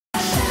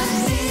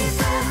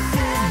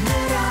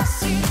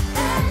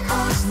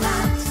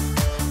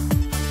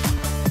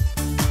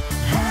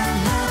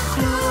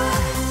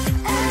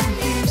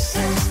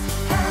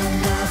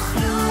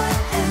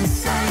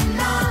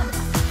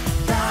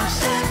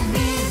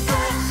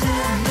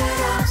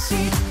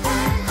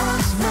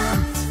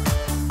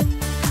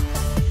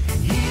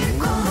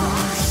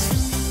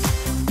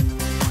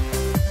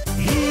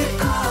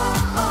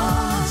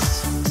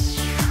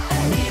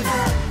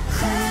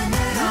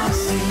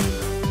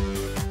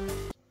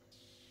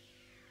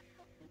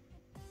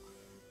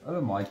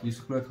Alle maatjies,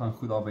 groot gaan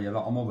goed daar by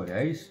julle almal by die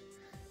huis.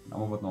 En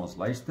almal wat na ons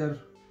luister,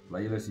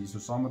 bly julle is hier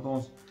so saam met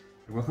ons.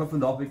 Ek wil gou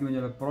vandag bietjie met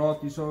julle praat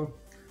hierso.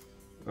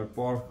 Oor 'n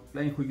paar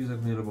klein goedjies wat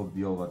ek met julle wil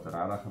deel wat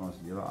regtig in ons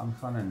lewe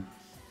aangaan en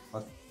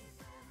wat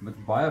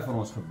met baie van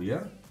ons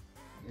gebeur.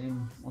 En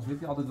ons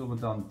weet nie altyd hoe om dit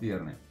te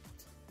hanteer nie.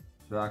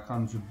 So ek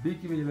gaan so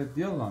bietjie met julle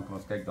deel, dan kan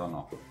ons kyk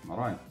daarna.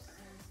 Alraai.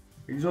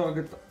 Hierso ek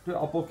het 2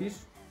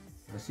 appeltjies.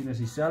 Jy sien is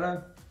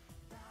dieselfde.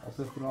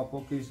 Altyd groen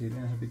appeltjies,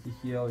 hierdie is 'n bietjie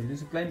geel. Hierdie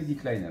is 'n klein bietjie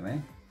kleiner,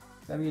 né?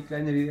 Klein bietjie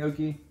kleiner hierdie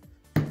ouetjie.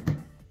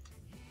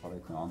 Val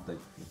uit my hand uit,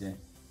 weet jy.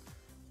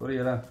 Sorry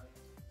julle.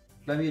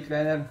 Klein bietjie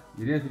kleiner.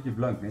 Hierdie is 'n bietjie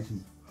blink, né?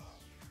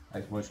 Hy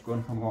is mooi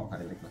skoon gemaak,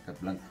 hy lyk lekker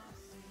blink.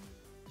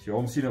 As jy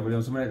hom sien, dan wil jy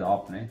hom sommer net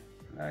hap, né?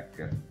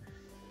 Lekker.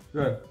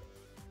 So,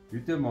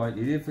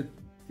 hierdie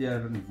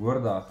verteer in die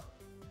woorddag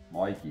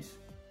maatjies,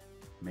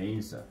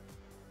 mense.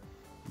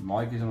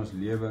 Maatjies in ons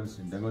lewens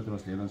en dinge wat in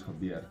ons lewens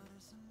gebeur.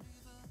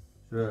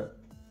 So,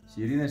 as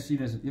jy hierdie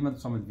sien, is dit iemand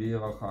saam met wie jy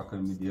wil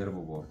geakkommodeer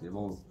wil word. Jy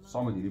wil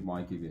saam met hierdie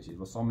maatjie wees, jy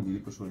wil saam met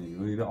hierdie persoon, jy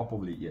wil hierdie appel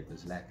wil eet, dit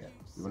is lekker.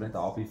 Jy wil net 'n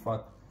happie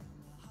vat,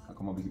 dan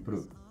kom maar 'n bietjie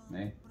proe,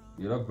 né?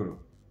 Jy wil ook proe.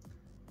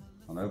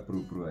 Dan nou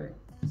proe hy.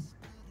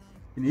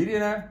 En hierdie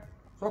ene,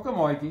 is ook 'n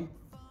maatjie.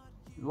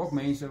 Dis ook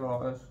mense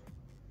wat daar is.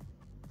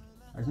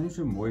 Hy's nie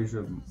so mooi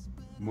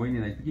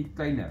nie, hy's bietjie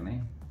kleiner,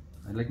 né?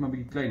 Hy lyk maar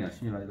bietjie kleiner,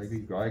 sien jy, hy lyk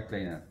bietjie baie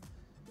kleiner.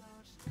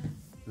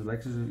 Dit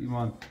lyk soos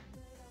iemand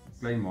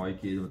klein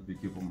maatjie wat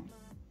bietjie op hom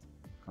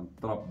kan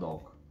trap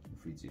dalk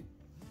of ietsie.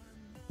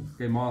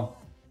 Okay, maar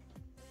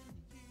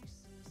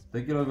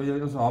dink jy wil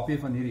jy ons 'n hapie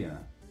van hierdie ene?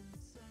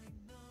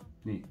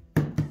 Nee.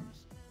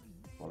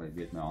 Val hy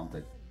weet my hand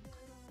uit.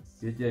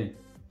 Weet jy?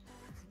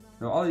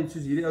 Nou al iets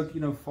soos hierdie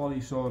ouetjie nou val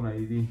hierso na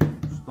hierdie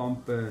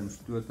stampe en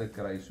stote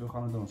kry, so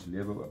gaan dit in ons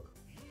lewe ook.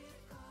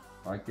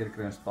 Baie keer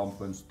kry ons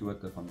stampe en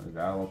stote van die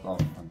wêreld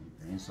af, van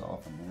mense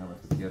af, van dinge wat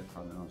verkeerd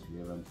gaan in ons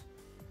lewens.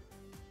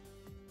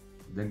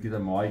 Dink jy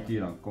 'n maatjie,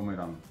 dan kom hy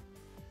dan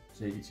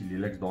sê ietsie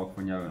leliks dalk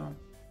van jou en dan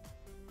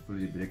voel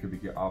jy breek 'n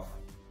bietjie af.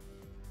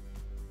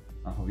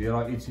 Dan gebeur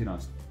daar ietsie,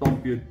 dan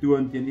stamp jy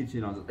toon teen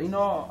ietsie en dan sê,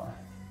 "Eina,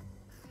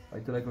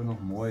 buite lyk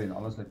nog mooi en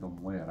alles lyk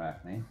nog mooi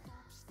reg, né?"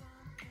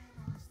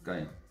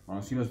 Okay, maar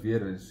ons sien ons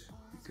weer is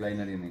die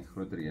kleiner een en die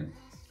groter een.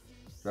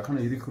 So ek gaan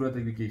nou hierdie groot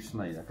bietjie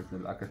sny. Ek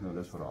is nou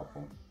lus vir 'n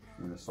appel.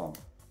 Julle saam.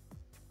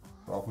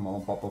 Vra vir mamma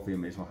en pappa of jy 'n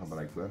mes mag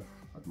gebruik, hoor.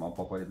 Want mamma en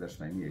pappa het eers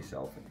sny nie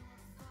jouself nie.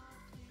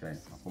 Okay,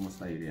 dan kom ons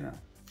sny hierdie ene.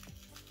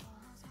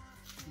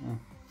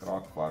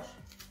 Kraak vars.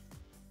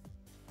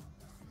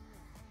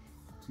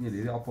 Sien jy,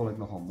 hierdie appel lyk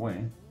nogal mooi,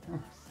 hè?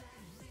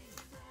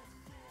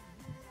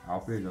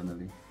 Appel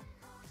Dannelie.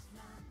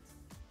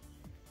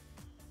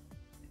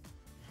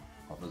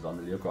 Appel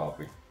Dannelie ook 'n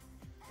appel.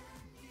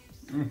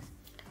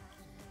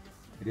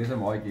 Hierdie is 'n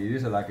maatjie, hierdie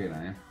is 'n lekker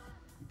een, hè?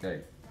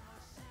 Okay.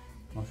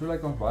 Maar so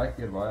lyk ons baie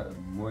keer baie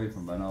mooi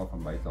van binne af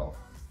en buite af.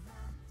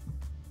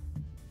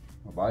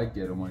 Maar baie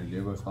keer om in die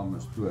lewe staan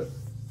met stoot.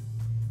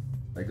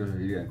 Lyk as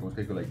hierdie een, kom ons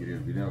kyk hoe lyk hierdie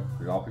een. Hierdie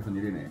een, rapie van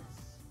hierdie nie.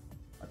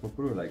 Ek wil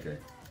proe lyk hy.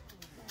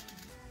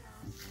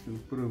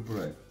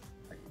 Proe.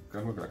 Ek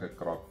kan ook lekker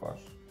kraak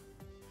vars.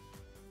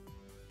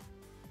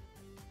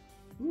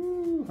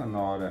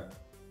 Genade.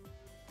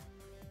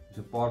 Dis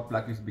 'n paar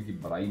plekkies bietjie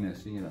bruin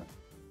is, sien jy dit?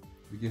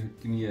 Bietjie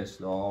gekneus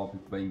daar op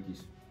die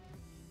puntjies.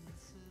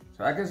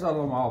 So ek is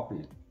al om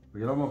happie.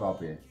 Wil jy hom ook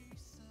happie?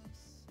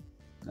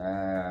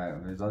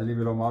 Nee, sal jy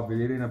wil hom happie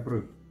hierdie na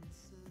proe?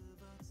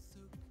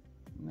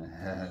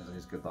 Nee, sy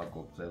is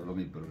getakop, sy wil hom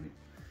nie proe nie.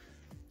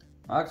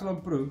 Maar ek sal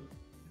hom proe.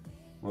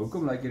 Maar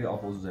hoekom lyk hierdie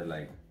appel soos hy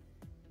lyk?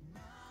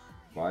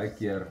 Baie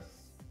keer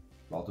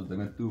laat ons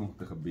dinge toe om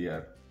te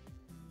gebeur.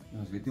 En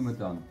ons weet nie hoe om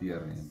te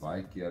hanteer nie.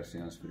 Baie keer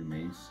sê ons vir die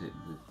mense,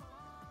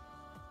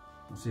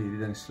 ons sê hierdie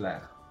ding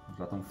sleg. Ons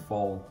laat hom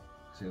val,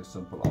 sê 'n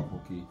simpel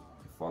appeltjie,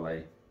 val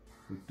hy,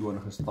 toon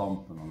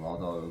gestamp en dan laat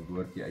daar 'n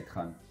woordjie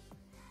uitgaan.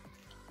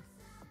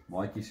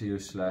 Maatjie sê jou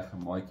sleg,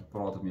 'n maatjie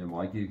praat met jou,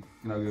 maatjie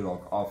knou jou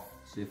dalk af,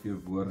 sê vir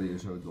jou woorde, jy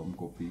is so 'n dom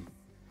koppie.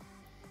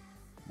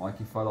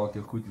 Maatjie vat dalk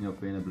jou goed in jou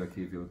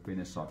penneblikkie of jou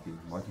pennesakkie.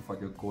 Maatjie vat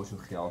jou kos, jou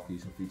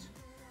geldjies of iets.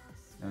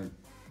 Nou,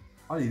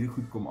 al hierdie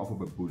goed kom af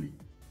op 'n boelie.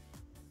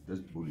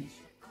 Dis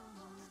boelies.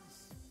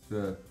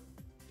 So,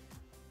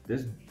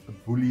 dis 'n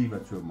boelie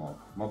wat so maak.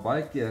 Maar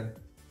baie keer,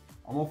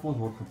 almal van ons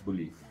word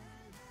geboelie.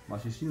 Maar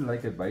as jy sien hoe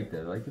lyk hy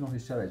buite, lyk hy nog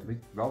dieselfde, hy's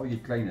wel 'n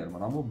bietjie kleiner, maar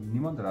dan wil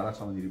niemand regtig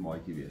saam met hierdie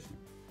maatjie wees nie.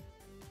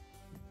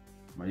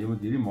 Maar jy moet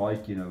hierdie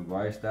maatjie nou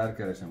baie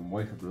sterker is en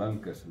mooi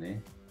geblink is,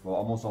 nê? Wil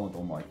almal saam met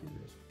hom maatjie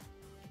wees.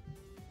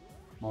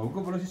 Maar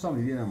hoekom wil ons nie saam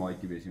met hierdie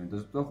maatjie wees nie? Want dit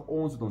is tog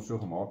ons wat ons so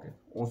gemaak het.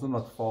 Ons hom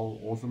laat val,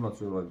 ons hom laat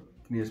so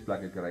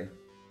kneusplekke kry.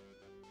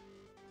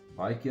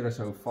 Baie keer as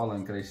hy val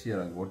en kry seer,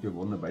 dan word jou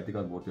wonde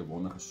buitekant word jou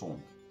wonde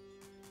gesond.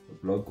 'n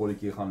Blou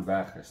kolletjie gaan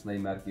weg, 'n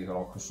snymerkie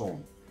raak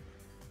gesond.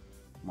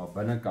 Maar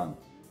binnekant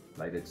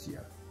bly dit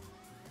seer.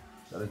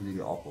 Dit is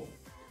hierdie appel.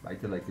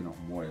 Buite lyk hy nog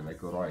mooi,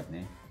 lyk alright,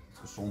 né? Is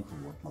gesond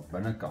geword, maar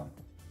binnekant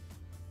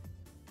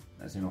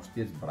is hy nog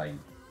steeds bruin.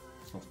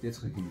 Is nog steeds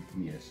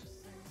gekneus.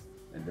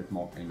 En dit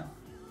maak eina.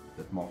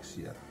 Dit maak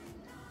seer.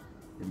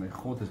 En my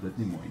God, is dit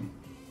nie mooi nie.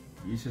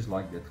 Jesus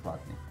like dit glad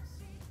nie.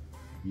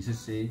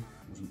 Jesus sê,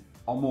 ons moet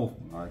almal,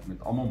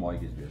 met almal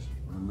maatjies wees.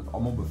 Ons moet met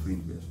almal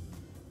bevriend wees.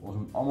 Ons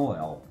moet almal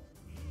help,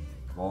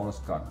 waar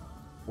ons kan.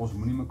 Ons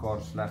moenie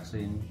mekaar sleg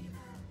sê nie.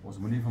 Ons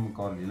moenie van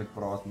mekaar lelik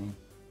praat nie.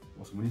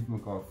 Ons moenie vir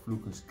mekaar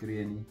vloek en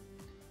skree nie.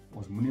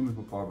 Ons moenie met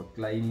mekaar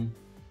beklei nie.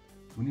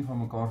 Ons moenie van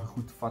mekaar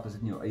goed vat as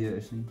dit nie jou eie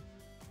is nie.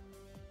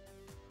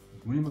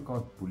 Ons moenie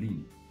mekaar boelie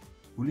nie.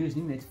 Boelie is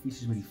nie net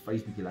fisies met die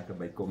vuis bietjie lekker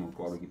bykom en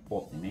mekaar bietjie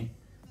pot nie, nee.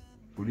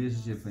 Boelie is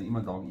as jy van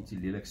iemand dalk ietsie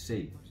lelik sê,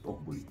 is dit ook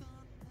boelie.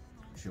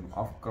 As jy hom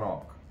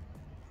afkraak,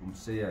 hom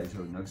sê hy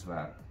sou niks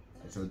werk,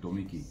 hy sou 'n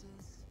dommetjie.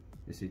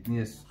 Jy het nie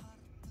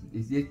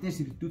eens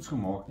die toets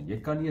gemaak nie.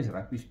 Jy kan nie eens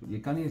rugby speel, jy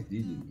kan nie eens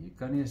die doen, jy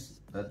kan nie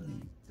eens dit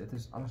doen. Dit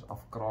is alles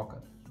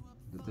afkraken.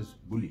 Dit is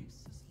boelie.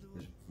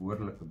 Dit is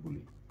woordelike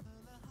boelie.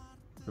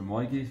 So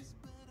maatjies,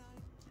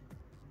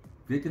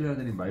 weet julle dat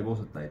in die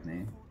Bybelse tyd,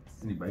 nee,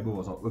 in die Bybel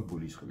was daar ook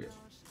boelies gewees.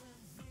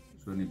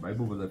 So in die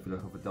Bybel wil ek vir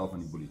julle vertel van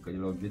die boelies. Kan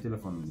julle weet julle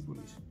van die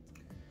boelies?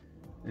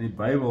 In die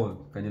Bybel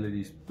kan julle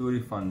die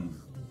storie van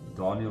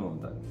Daniel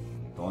onthou.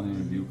 Daniel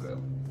en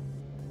leeukuil.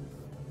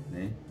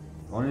 Nee,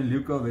 Daniel en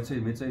leeukuil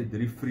met sy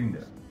 3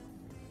 vriende.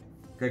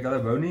 Kyk,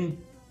 hulle wou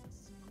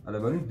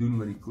nie doen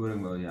wat die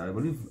koning wou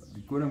nie.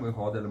 Die koning wou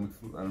gehad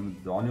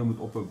Daniel moet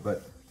ophou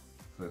bid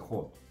vir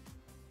God.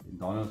 En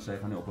Daniel sê hy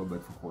gaan nie ophou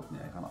bid vir God nie.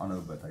 Hy gaan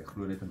aanhou bid. Hy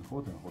glo net in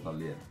God en God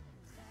alleen.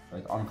 Hy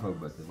het aangehou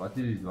bid. En wat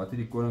het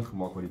die koning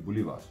gemaak wat die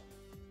boelie was?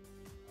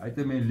 Hy het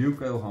hom in 'n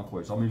leeukuil gaan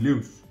gooi, saam met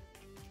leeu's.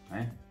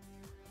 Hè?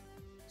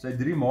 Sy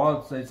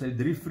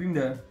 3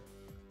 vriende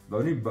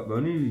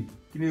wou nie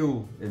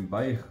kniel en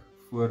buig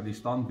voor die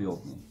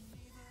standbeeld nie.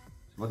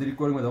 So wat het die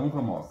koning met hulle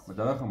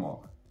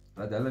gemaak?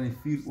 Dat hulle in die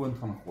vuuroond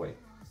gaan gooi.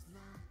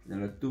 En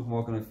hulle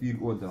toegemaak in 'n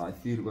vuuroond en daai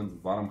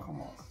vuuroond warm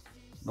gemaak.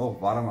 Nog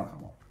warmer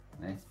gemaak,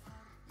 né?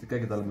 Te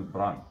kyk dat hulle moet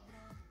brand.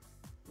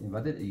 En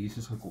wat het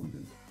Jesus gekom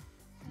doen?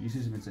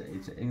 Jesus het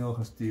sy engel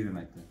gestuur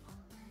en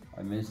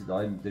hy mense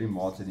daai 3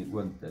 maats in die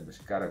oond te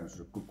beskerm,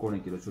 so 'n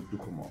kokonnetjie wat so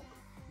toegemaak,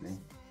 né?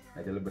 Hy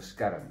het hulle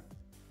beskerm.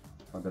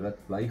 Want hulle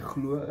het bly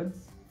glo in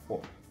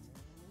God.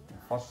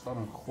 Vas staan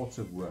in God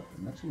se woord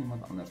en niks en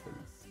niemand anders nie.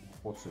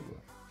 God se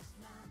woord.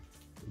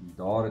 En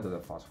daar het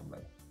hulle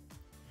vasgebly.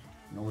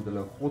 En omdat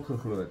hulle God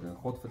geglo het en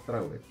God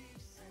vertrou het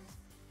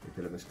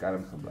hulle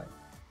beskermd gebly.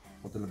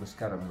 God hulle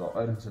beskerm en daar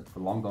ergens het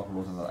verlang daar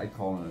gelos en hulle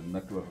uitgehaal en het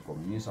nik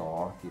oorgekom. Nie eens 'n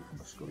haartjie het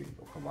beskroei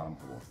of gewarm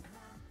geword nie.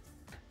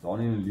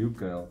 Daniel en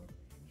leeukuil,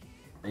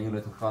 engele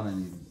het gegaan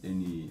en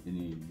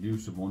die leeu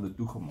se monde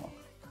toegemaak.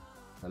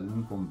 Hulle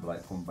nie kon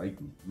byt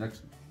nie,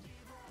 niks nie.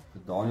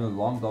 Het Daniel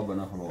lang daar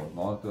binne gelos.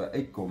 Maar toe hy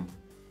uitkom,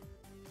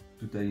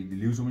 toe hy die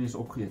leeu sommer nie eens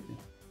opgeëet nie.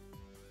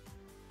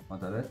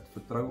 Want hulle het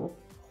vertrou op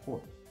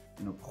God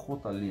en op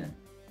God alleen.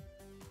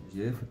 As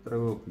jy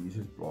vertrou op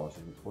Jesus plaas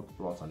en met God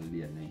plaas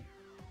alleen, nee,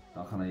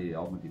 dan gaan hy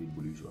help met hierdie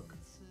boelies ook.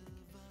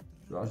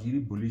 So as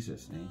hierdie boelies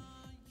is, nee,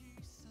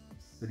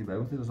 so die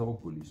Bybel sê daar is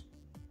ook boelies,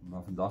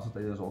 maar vandag se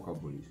tyd is ook al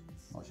boelies.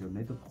 Maar as jy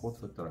net op God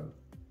vertrou,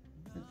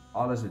 met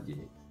alles wat jy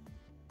het,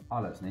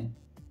 alles, nee,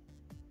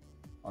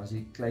 as jy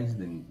die kleinste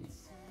dingetjie,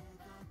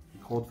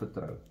 met God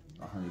vertrou,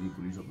 dan gaan hierdie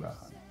boelies ook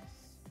weggaan.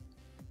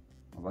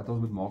 Maar wat ons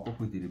moet maak ook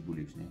met hierdie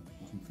boelies, nee,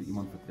 ons moet vir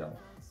iemand vertel.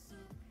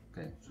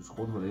 Okay, soos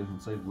God wil hê ons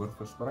moet sy woord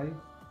versprei,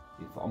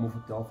 en vir almal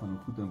vertel van hoe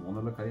goed en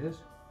wonderlik hy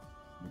is,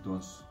 moet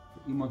ons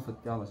vir iemand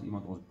vertel as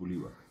iemand ons boelie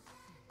ook.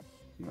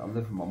 As jy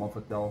ander vir mamma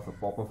vertel, vir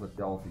pappa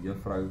vertel, vir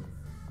juffrou,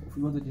 of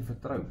iemand wat jy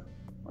vertrou,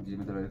 want jy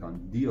met hulle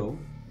kan deel,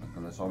 dan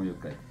kan hulle saam met jou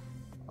kyk.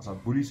 As daar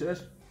boelies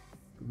is,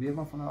 probeer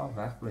maar van hulle af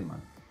wegbly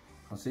man.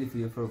 Gaan sê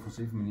vir juffrou, gaan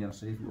sê vir meneer, gaan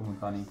sê vir oom en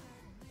tannie,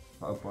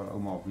 vir oupa en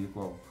ouma of wie ook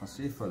al, gaan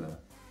sê vir hulle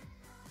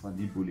van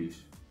die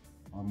boelies.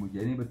 Maar moet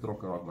jy nie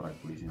betrokke raak by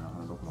die boelies nie, dan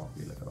gaan dit ook raak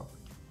lelik raak.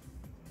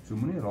 So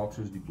moenie raak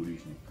soos die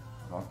boelies nie.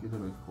 Raak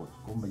eerder uit God,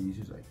 kom by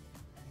Jesus uit.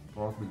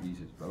 Praat met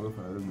Jesus, bou 'n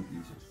verhouding met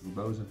Jesus. Hoe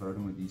bou ons 'n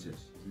verhouding met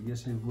Jesus?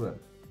 Lees sy woord.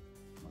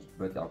 Ons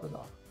bid elke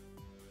dag.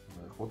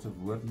 As ons God se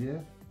woord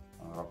leer,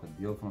 dan raak dit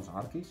deel van ons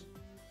hartjies.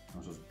 En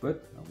as ons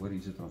bid, dan hoor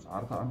Jesus in ons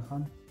harte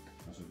aangaan.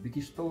 En as ons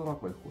bietjie stil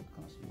raak by God,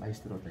 kan ons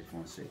luister wat hy vir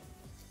ons sê.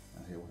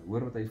 En as jy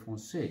hoor wat hy vir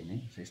ons sê,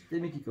 nee, sy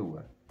stemmetjie kan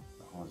hoor,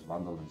 dan gaan ons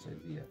wandel in sy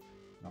weë.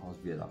 Dan gaan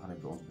ons weet, dan gaan hy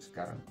by ons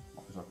beskerm.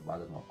 Maak ons wat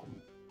dit maar kom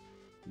nie.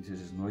 Jesus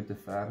is nooit te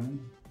ver nie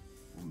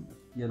om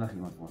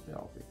enigiemand vir ons te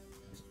help.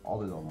 Hy is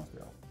altyd daar om ons te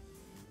help.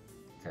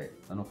 Okay,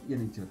 dan nog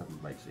een ietsie wat ek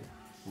moet bysê,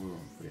 voor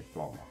ons vir dit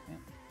klaar maak, nee.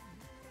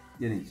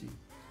 Een ietsie.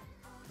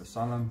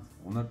 Psalm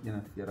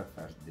 141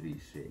 vers 3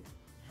 sê,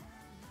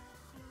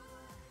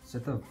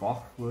 sit 'n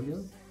wag voor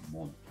jou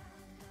mond,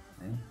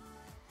 nee,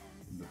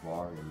 en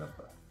bewaar jou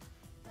lippe.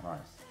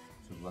 Right,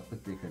 so wat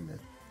beteken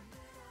dit?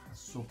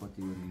 Pas op wat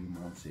jy oor hierdie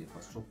mond sê,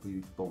 pas op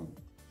hierdie tong.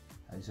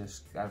 Hy is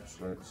skerp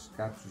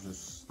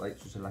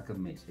soos 'n lekker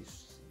mes, hy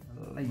is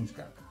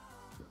lijmskerp,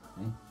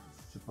 nee.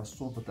 So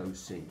pas op wat hy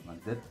sê,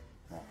 want dit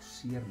maak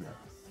seerder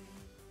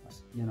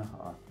as enige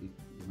aard.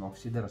 Dit maak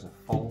seerder as 'n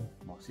val,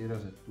 maak seerder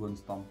as 'n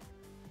toonstam,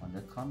 want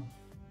dit gaan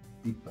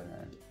diep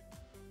binne-in.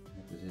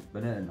 Dit is dit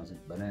binne-in, as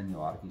dit binne in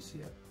jou hartjie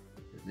seer.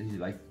 Dit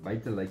is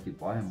buite lyk jy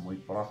baie mooi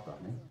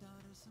pragtig, nee.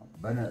 Van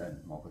binnein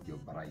maak dit jou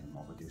brein,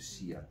 maak dit jou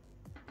seer.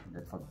 En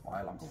dit vat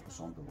baie lank om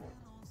gesond te word.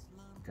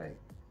 Okay.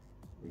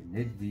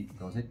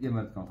 Daar's net een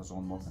wat kan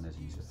gesond maak en dis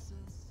Jesus.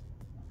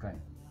 Okay.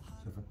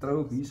 So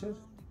vertrou op Jesus.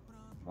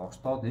 Maak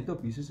staat net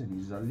op Jesus en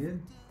Jesus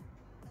alleen.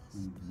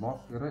 En maak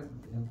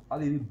al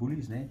hierdie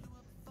boelies, né?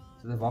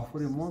 Sit en wag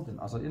voor jou mond en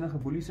as daar enige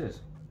boelies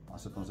is, dan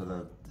sit ons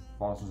hulle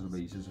pas ons hulle by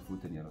Jesus se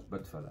voete neer. Ons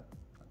bid vir hulle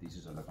dat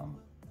Jesus hulle kan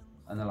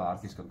in hulle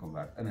hartjies kan kom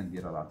werk, in en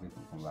deur hulle hartjies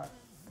kan kom werk.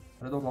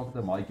 Hulle het ook altyd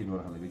 'n maatjie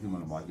nodig, hulle weet hoe om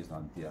hulle maatjies te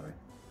hanteer, hè.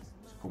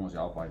 So kom ons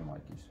help baie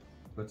maatjies.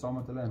 Bid saam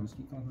met hulle en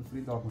miskien kan ons 'n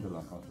vriend dalk met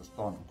hulle kan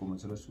verstaan, kom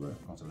ons hulle so,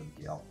 kan ons hulle 'n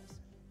bietjie help.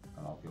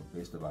 Kan help jou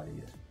beste wat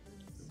jy is.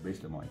 Die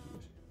beste maatjie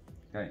is.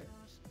 Okay.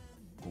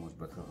 Kom ons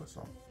bid gou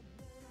saam.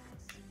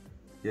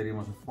 Here,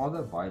 ons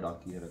Vader, baie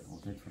dankie Here dat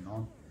ons net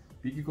vanaand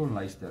bietjie kon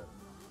luister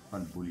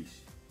van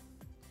boelies.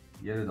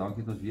 Here,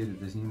 dankie dat ons weet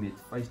dit is nie net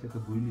feestelike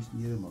boelies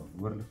nie, maar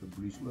woordelike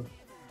boelies ook.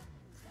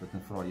 Bid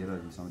en vra Here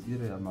dat jy saam met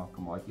iedere na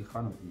 'n maatjie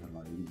gaan of hier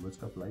na hierdie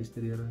boodskap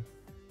luister Here,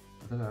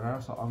 dat hulle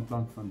regtig sal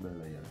aanklank vind by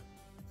hulle Here.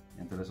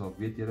 En hulle sal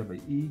weet Here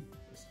by U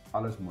is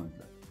alles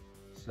moontlik.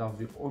 Selfs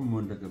die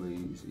onmoontlike by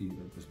U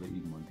is by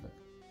U moontlik.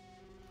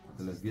 Dat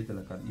hulle weet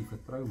hulle kan U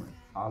vertrou met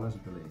alles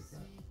wat hulle het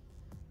Here.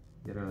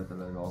 Here, dat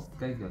hulle daar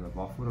kyk, hulle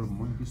wag voor hulle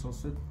mondjie sal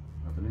sit,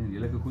 dat hulle nie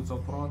lelike goed sal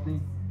praat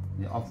nie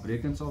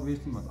afbreekend sal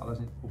wees nie, want alles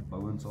net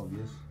opbouend sal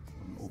wees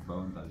en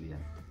opbouend alleen.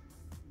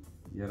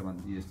 Here, want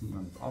U is nie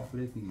iemand wat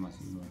afbreek nie, maar is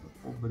iemand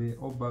wat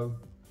opbou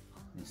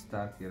en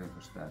sterk Here en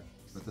versterk.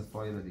 Bid dit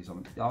vir Here dat U sal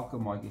met elke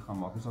maatjie gaan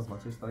maak, nie saak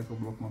wat sy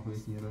struikelblok mag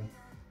wees nie Here.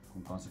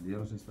 Kom kanselleer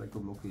ons sy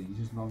struikelblokke in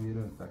Jesus naam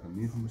Here, en trek 'n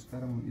muur van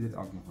beskerming om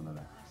elkeen van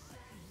hulle.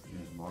 En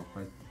ons maak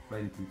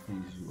by die bloed van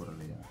Jesus oor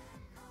hulle Here.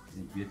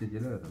 En weet dit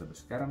Here dat hulle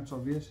beskermd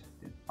sal wees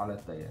in alle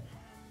tye.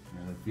 En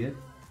hulle weet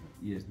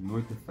dat U is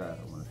nooit te ver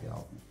om hulle te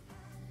help nie.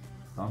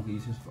 Dankie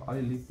Jesus vir al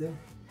die liefde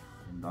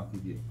en dankie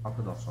dat U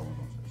elke dag saam met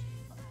ons is.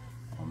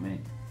 Amen.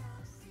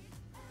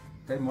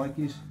 Kyk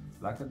maatjies,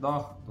 lekker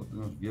dag tot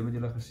ons weer met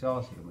julle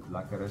gesels. Julle moet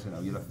lekker is en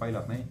hou julle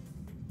veilig, né?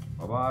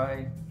 Bye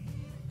bye.